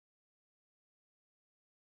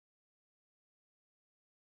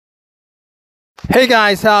Hey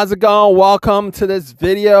guys, how's it going? Welcome to this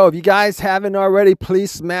video. If you guys haven't already, please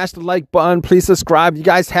smash the like button. Please subscribe. If you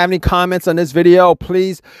guys have any comments on this video,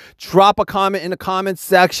 please drop a comment in the comments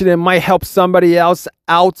section. It might help somebody else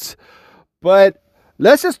out. But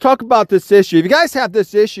let's just talk about this issue. If you guys have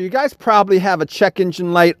this issue, you guys probably have a check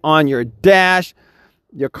engine light on your dash.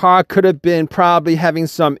 Your car could have been probably having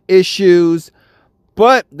some issues,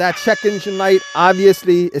 but that check engine light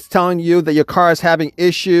obviously is telling you that your car is having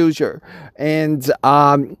issues.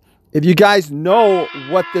 If you guys know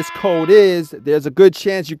what this code is, there's a good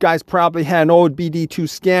chance you guys probably had an OBD-II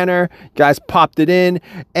scanner. You guys popped it in,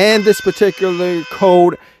 and this particular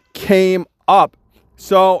code came up.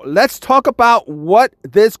 So let's talk about what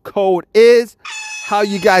this code is, how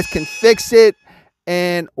you guys can fix it,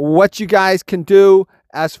 and what you guys can do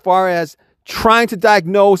as far as trying to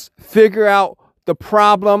diagnose, figure out the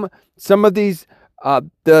problem. Some of these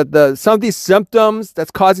some of these symptoms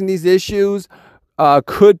that's causing these issues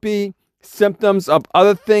could be symptoms of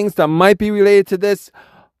other things that might be related to this,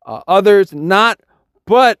 others not.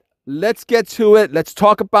 But let's get to it. Let's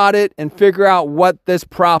talk about it and figure out what this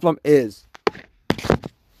problem is.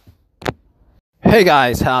 Hey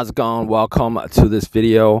guys, how's it going? Welcome to this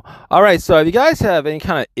video. All right, so if you guys have any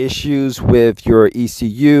kind of issues with your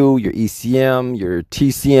ECU, your ECM, your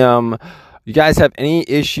TCM, you guys have any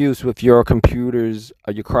issues with your computers,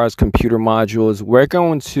 your car's computer modules, we're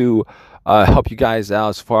going to help you guys out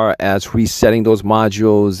as far as resetting those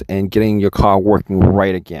modules and getting your car working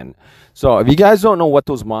right again. So if you guys don't know what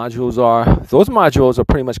those modules are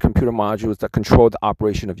pretty much computer modules that control the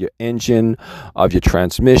operation of your engine, of your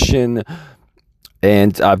transmission,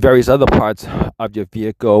 and various other parts of your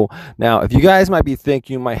vehicle. Now, if you guys might be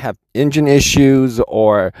thinking you might have engine issues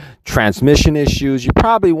or transmission issues, you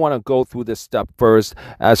probably want to go through this step first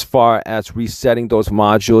as far as resetting those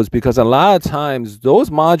modules, because a lot of times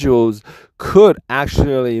those modules could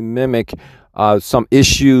actually mimic some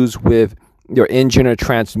issues with your engine or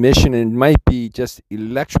transmission, and it might be just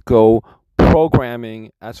electrical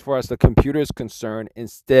programming as far as the computer is concerned,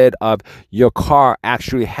 instead of your car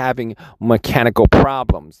actually having mechanical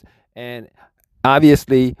problems. And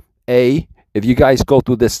obviously, if you guys go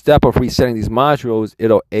through this step of resetting these modules,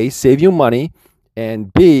 it'll save you money,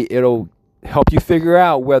 and B, it'll help you figure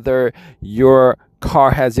out whether your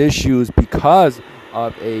car has issues because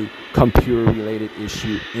of a computer related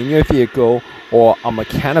issue in your vehicle or a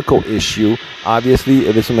mechanical issue. Obviously,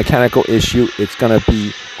 if it's a mechanical issue, it's going to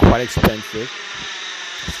be quite expensive.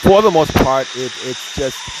 For the most part, if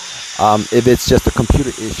it's just a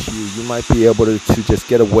computer issue, you might be able to just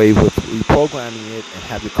get away with reprogramming it and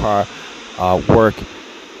have your car work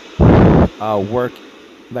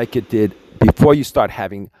like it did before you start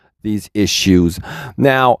having these issues.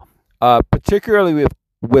 Now, particularly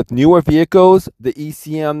with newer vehicles, the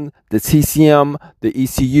ECM, the TCM, the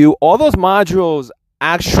ECU, all those modules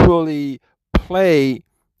actually play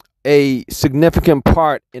a significant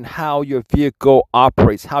part in how your vehicle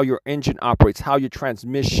operates, how your engine operates, how your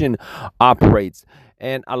transmission operates.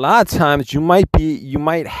 And a lot of times you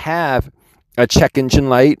might have a check engine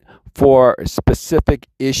light for specific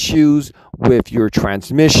issues with your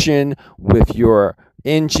transmission, with your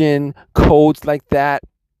engine, codes like that.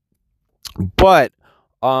 But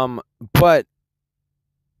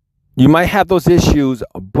you might have those issues,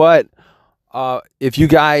 but if you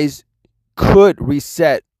guys could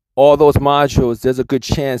reset all those modules, there's a good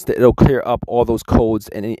chance that it'll clear up all those codes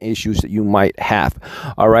and any issues that you might have.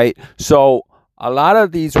 All right, so a lot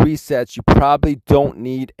of these resets, you probably don't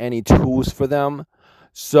need any tools for them.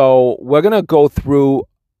 So we're gonna go through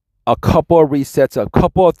a couple of resets, a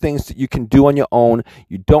couple of things that you can do on your own.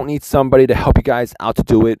 You don't need somebody to help you guys out to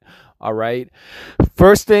do it. All right,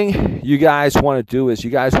 first thing you guys want to do is you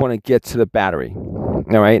guys want to get to the battery.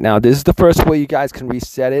 All right, now this is the first way you guys can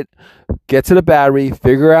reset it. Get to the battery,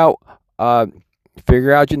 figure out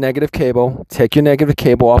your negative cable. Take your negative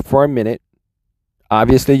cable off for a minute.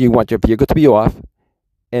 Obviously, you want your vehicle to be off,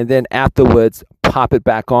 and then afterwards pop it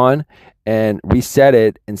back on and reset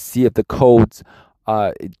it and see if the codes,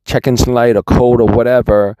 check engine light or code or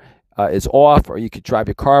whatever, is off, or you could drive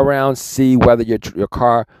your car around, see whether your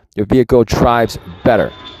vehicle drives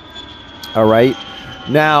better. All right,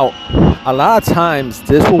 now a lot of times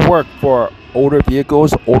this will work for older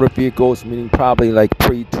vehicles meaning probably like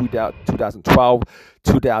pre-2012,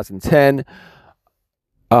 2010.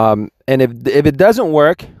 And if it doesn't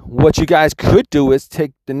work, what you guys could do is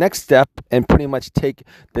take the next step and pretty much take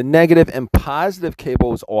the negative and positive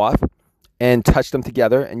cables off and touch them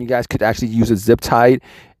together, and you guys could actually use a zip tie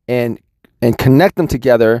and connect them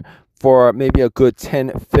together for maybe a good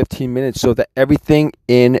 10-15 minutes, so that everything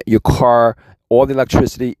in your car, all the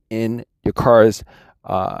electricity in your car's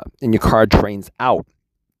and your car drains out.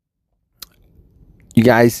 You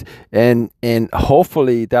guys, and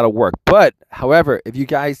hopefully that'll work. But however, if you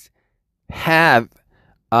guys have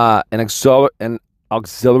an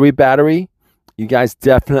auxiliary battery, you guys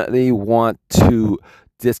definitely want to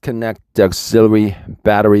disconnect the auxiliary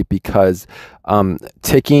battery, because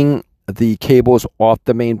taking the cables off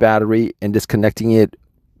the main battery and disconnecting it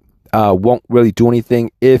won't really do anything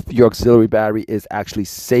if your auxiliary battery is actually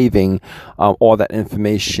saving all that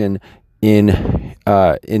information in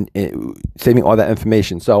saving all that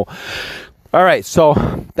information. So all right, so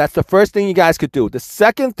that's the first thing you guys could do. The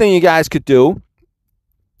second thing you guys could do,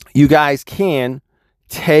 you guys can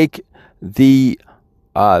take the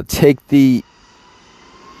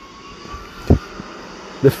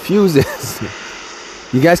fuses.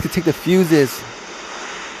 You guys could take the fuses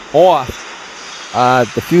off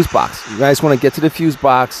the fuse box. You guys want to get to the fuse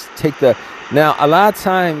box, take the, now a lot of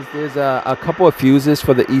times there's a couple of fuses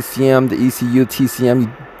for the ECM, the ECU, TCM.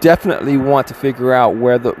 You definitely want to figure out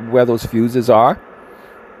where those fuses are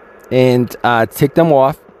and take them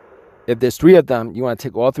off. If there's 3 of them, you want to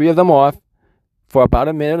take all 3 of them off for about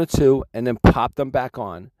a minute or 2 and then pop them back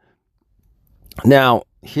on. Now,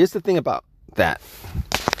 here's the thing about that.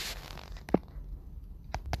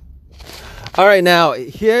 All right, now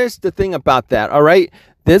here's the thing about that. All right,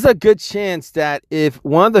 there's a good chance that if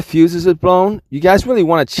one of the fuses is blown, you guys really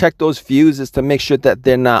want to check those fuses to make sure that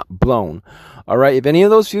they're not blown. All right, if any of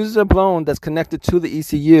those fuses are blown that's connected to the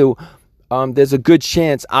ECU, there's a good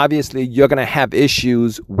chance, obviously, you're going to have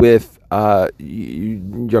issues with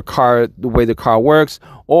your car, the way the car works,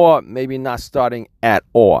 or maybe not starting at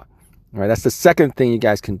all. All right, that's the second thing you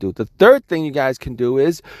guys can do. The third thing you guys can do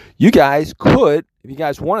is you guys could, if you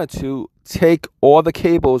guys wanted to, take all the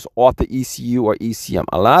cables off the ECU or ECM.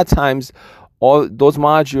 A lot of times, all those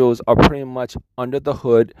modules are pretty much under the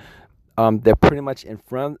hood. They're pretty much in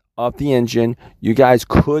front of the engine. You guys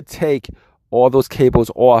could take all those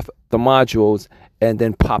cables off the modules and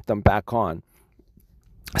then pop them back on.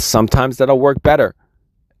 Sometimes that'll work better.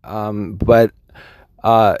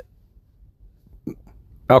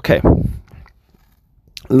 Okay.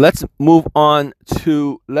 Let's move on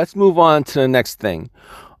to the next thing.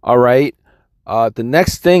 All right. The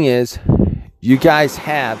next thing is you guys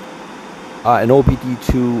have an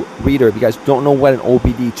OBD-II reader. If you guys don't know what an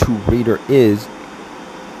OBD-II reader is,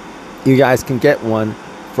 you guys can get one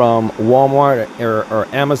from Walmart or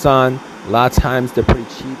Amazon. A lot of times they're pretty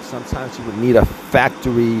cheap. Sometimes you would need a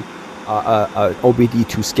factory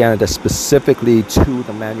OBD-II scanner that's specifically to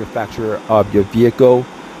the manufacturer of your vehicle.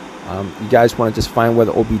 You guys want to just find where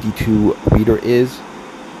the OBD-II reader is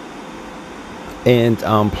and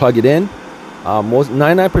plug it in.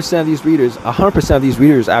 99% of these readers, 100% of these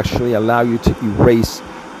readers actually allow you to erase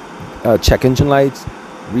check engine lights,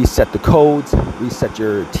 reset the codes, reset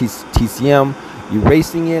your TCM.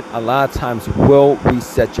 Erasing it a lot of times will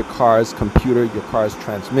reset your car's computer, your car's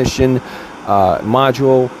transmission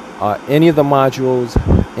module, any of the modules.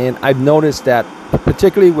 And I've noticed that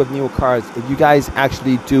particularly with newer cars, if you guys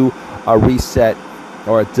actually do a reset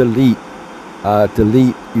or a delete,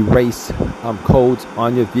 erase codes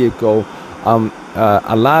on your vehicle,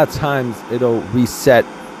 a lot of times it'll reset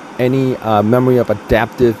any memory of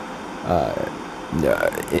adaptive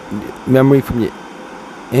memory from your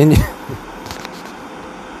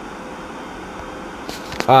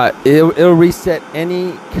it'll reset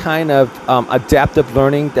any kind of adaptive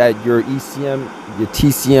learning that your ECM, your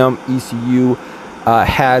TCM, ECU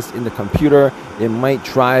has in the computer. It might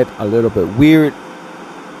drive a little bit weird.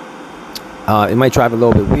 It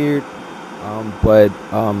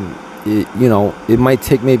might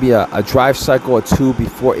take maybe a drive cycle or 2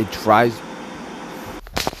 before it drives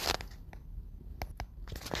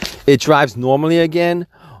normally again.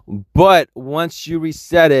 But once you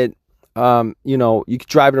reset it, you can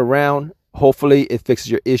drive it around. Hopefully it fixes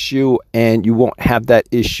your issue and you won't have that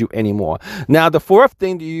issue anymore. Now, the fourth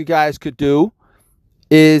thing that you guys could do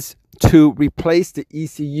is to replace the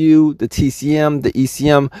ECU, the TCM, the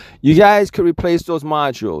ECM. You guys could replace those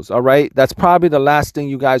modules. All right. That's probably the last thing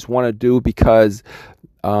you guys want to do, because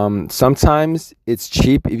sometimes it's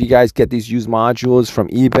cheap if you guys get these used modules from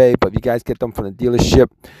eBay, but if you guys get them from the dealership,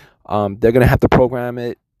 they're going to have to program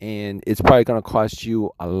it. And it's probably going to cost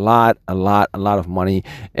you a lot of money.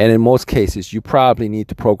 And in most cases, you probably need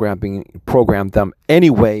to program them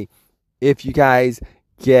anyway. If you guys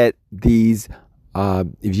get these,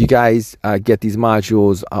 modules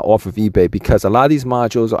off of eBay, because a lot of these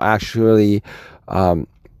modules are actually,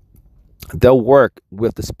 they'll work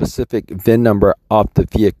with the specific VIN number of the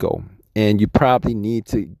vehicle, and you probably need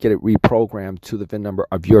to get it reprogrammed to the VIN number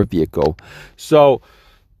of your vehicle. So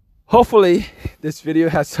hopefully this video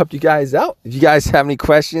has helped you guys out. If you guys have any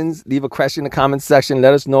questions, leave a question in the comment section.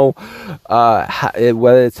 Let us know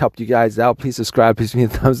whether it's helped you guys out. Please subscribe, please give me a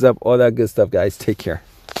thumbs up, all that good stuff, guys. Take care.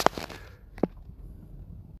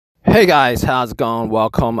 Hey guys, how's it going?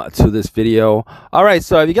 Welcome to this video. All right,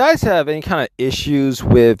 so if you guys have any kind of issues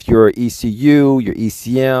with your ECU, your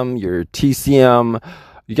ECM, your TCM,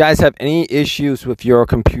 you guys have any issues with your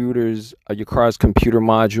computers, your car's computer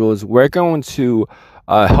modules, we're going to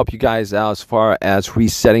help you guys out as far as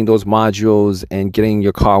resetting those modules and getting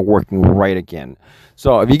your car working right again.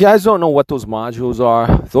 So if you guys don't know what those modules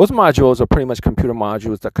are pretty much computer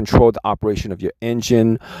modules that control the operation of your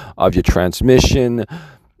engine, of your transmission,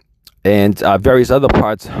 and various other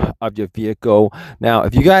parts of your vehicle. Now,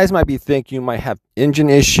 if you guys might be thinking you might have engine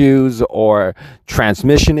issues or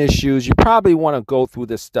transmission issues, you probably want to go through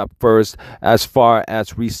this step first as far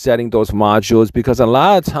as resetting those modules, because a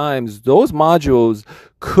lot of times those modules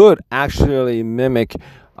could actually mimic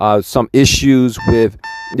some issues with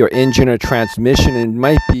your engine or transmission. It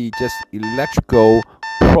might be just electrical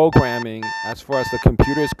programming as far as the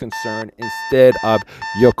computer is concerned, instead of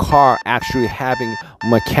your car actually having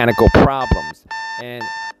mechanical problems. And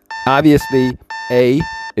obviously,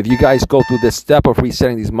 if you guys go through this step of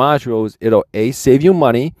resetting these modules, it'll save you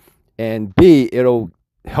money, and B, it'll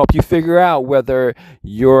help you figure out whether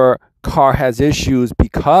your car has issues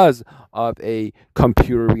because of a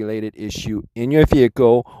computer related issue in your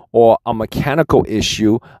vehicle or a mechanical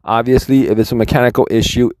issue. Obviously, if it's a mechanical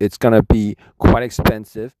issue, it's going to be quite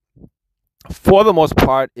expensive. For the most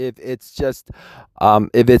part, if it's just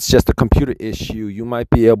a computer issue, you might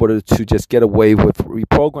be able to just get away with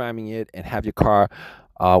reprogramming it and have your car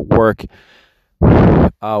work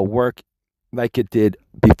like it did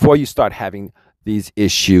before you start having these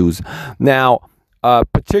issues. Now,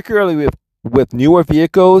 particularly with newer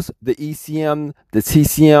vehicles, the ECM, the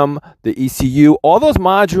TCM, the ECU, all those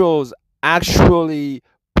modules actually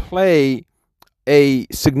play a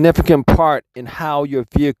significant part in how your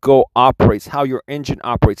vehicle operates, how your engine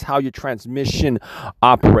operates, how your transmission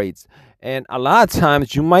operates. And a lot of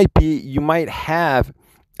times you might have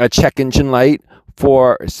a check engine light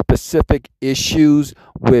for specific issues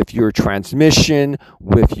with your transmission,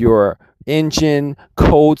 with your engine,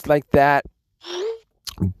 codes like that.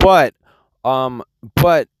 But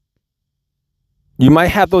you might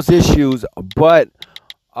have those issues, but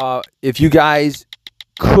if you guys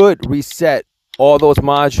could reset all those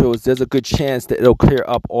modules, there's a good chance that it'll clear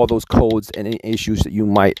up all those codes and any issues that you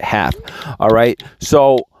might have. All right,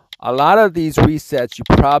 so a lot of these resets, you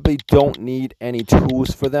probably don't need any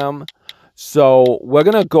tools for them. So we're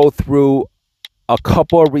gonna go through a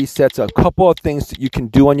couple of resets, a couple of things that you can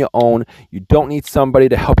do on your own. You don't need somebody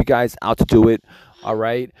to help you guys out to do it. All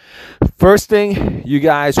right, first thing you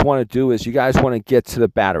guys want to do is you guys want to get to the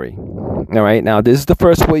battery. All right, now this is the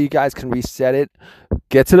first way you guys can reset it.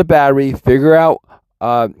 Get to the battery, figure out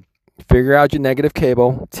your negative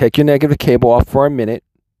cable, take your negative cable off for a minute.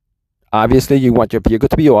 Obviously, you want your vehicle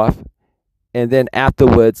to be off, and then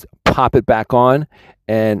afterwards pop it back on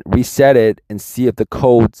and reset it and see if the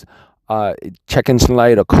codes, check engine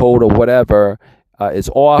light or code or whatever, is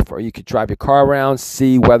off, or you could drive your car around,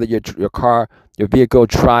 see whether your vehicle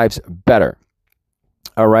drives better.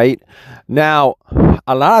 All right, now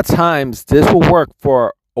a lot of times this will work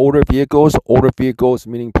for older vehicles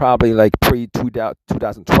meaning probably like pre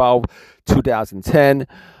 2012, 2010.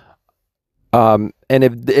 And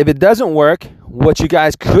if it doesn't work, what you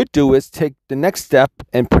guys could do is take the next step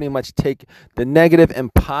and pretty much take the negative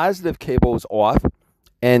and positive cables off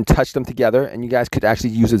and touch them together, and you guys could actually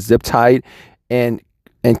use a zip tie and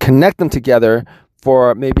connect them together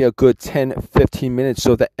for maybe a good 10-15 minutes,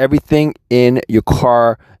 so that everything in your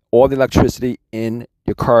car, all the electricity in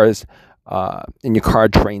your car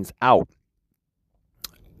drains out.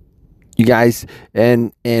 You guys,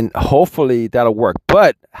 and hopefully that'll work.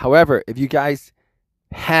 But however, if you guys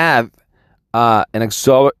have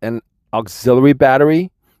an auxiliary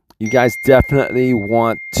battery, you guys definitely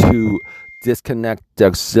want to disconnect the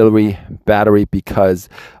auxiliary battery, because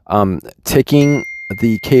taking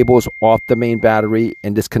the cables off the main battery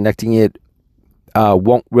and disconnecting it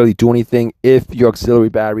won't really do anything if your auxiliary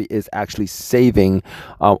battery is actually saving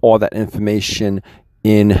all that information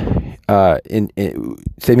in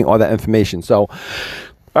saving all that information. So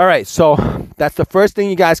all right, so that's the first thing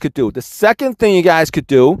you guys could do. The second thing you guys could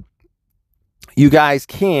do, you guys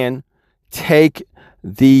can take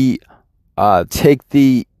the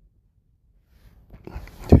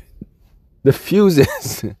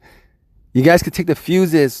fuses. You guys could take the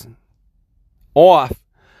fuses off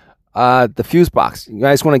the fuse box. You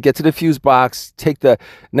guys want to get to the fuse box, take the,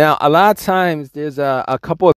 now a lot of times there's a couple of